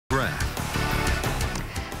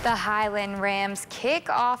The Highland Rams kick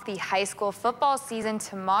off the high school football season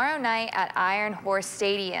tomorrow night at Iron Horse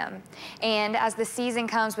Stadium. And as the season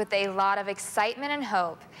comes with a lot of excitement and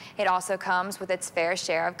hope, it also comes with its fair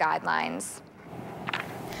share of guidelines.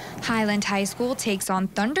 Highland High School takes on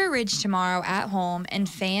Thunder Ridge tomorrow at home, and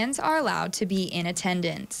fans are allowed to be in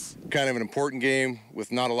attendance. Kind of an important game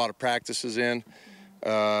with not a lot of practices in,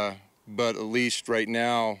 but at least right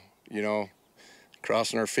now, you know,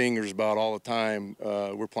 crossing our fingers about all the time,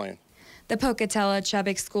 we're playing. The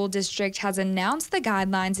Pocatello-Chubbuck School District has announced the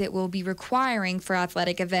guidelines it will be requiring for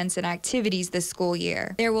athletic events and activities this school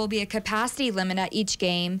year. There will be a capacity limit at each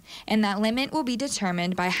game, and that limit will be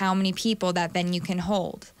determined by how many people that venue can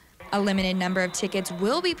hold. A limited number of tickets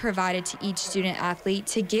will be provided to each student athlete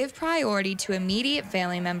to give priority to immediate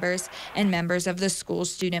family members and members of the school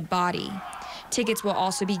student body. Tickets will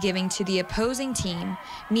also be given to the opposing team,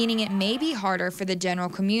 meaning it may be harder for the general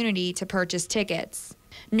community to purchase tickets.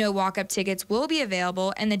 No walk-up tickets will be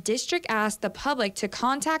available, and the district asked the public to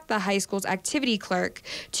contact the high school's activity clerk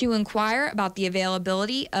to inquire about the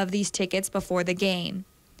availability of these tickets before the game.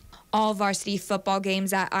 All varsity football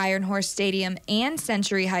games at Iron Horse Stadium and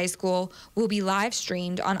Century High School will be live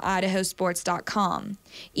streamed on idahosports.com.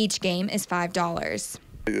 Each game is $5.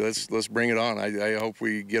 Let's bring it on. I hope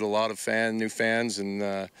we get a lot of new fans,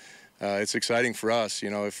 and it's exciting for us. You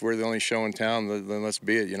know, if we're the only show in town, then let's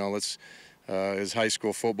be it. You know, as high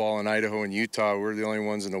school football in Idaho and Utah, we're the only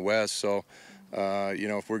ones in the West. So, you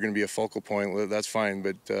know, if we're going to be a focal point, that's fine.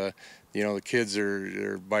 But you know, the kids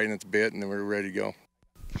are biting at the bit, and we're ready to go.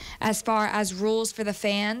 As far as rules for the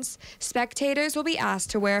fans, spectators will be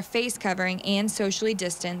asked to wear a face covering and socially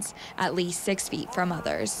distance at least 6 feet from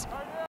others.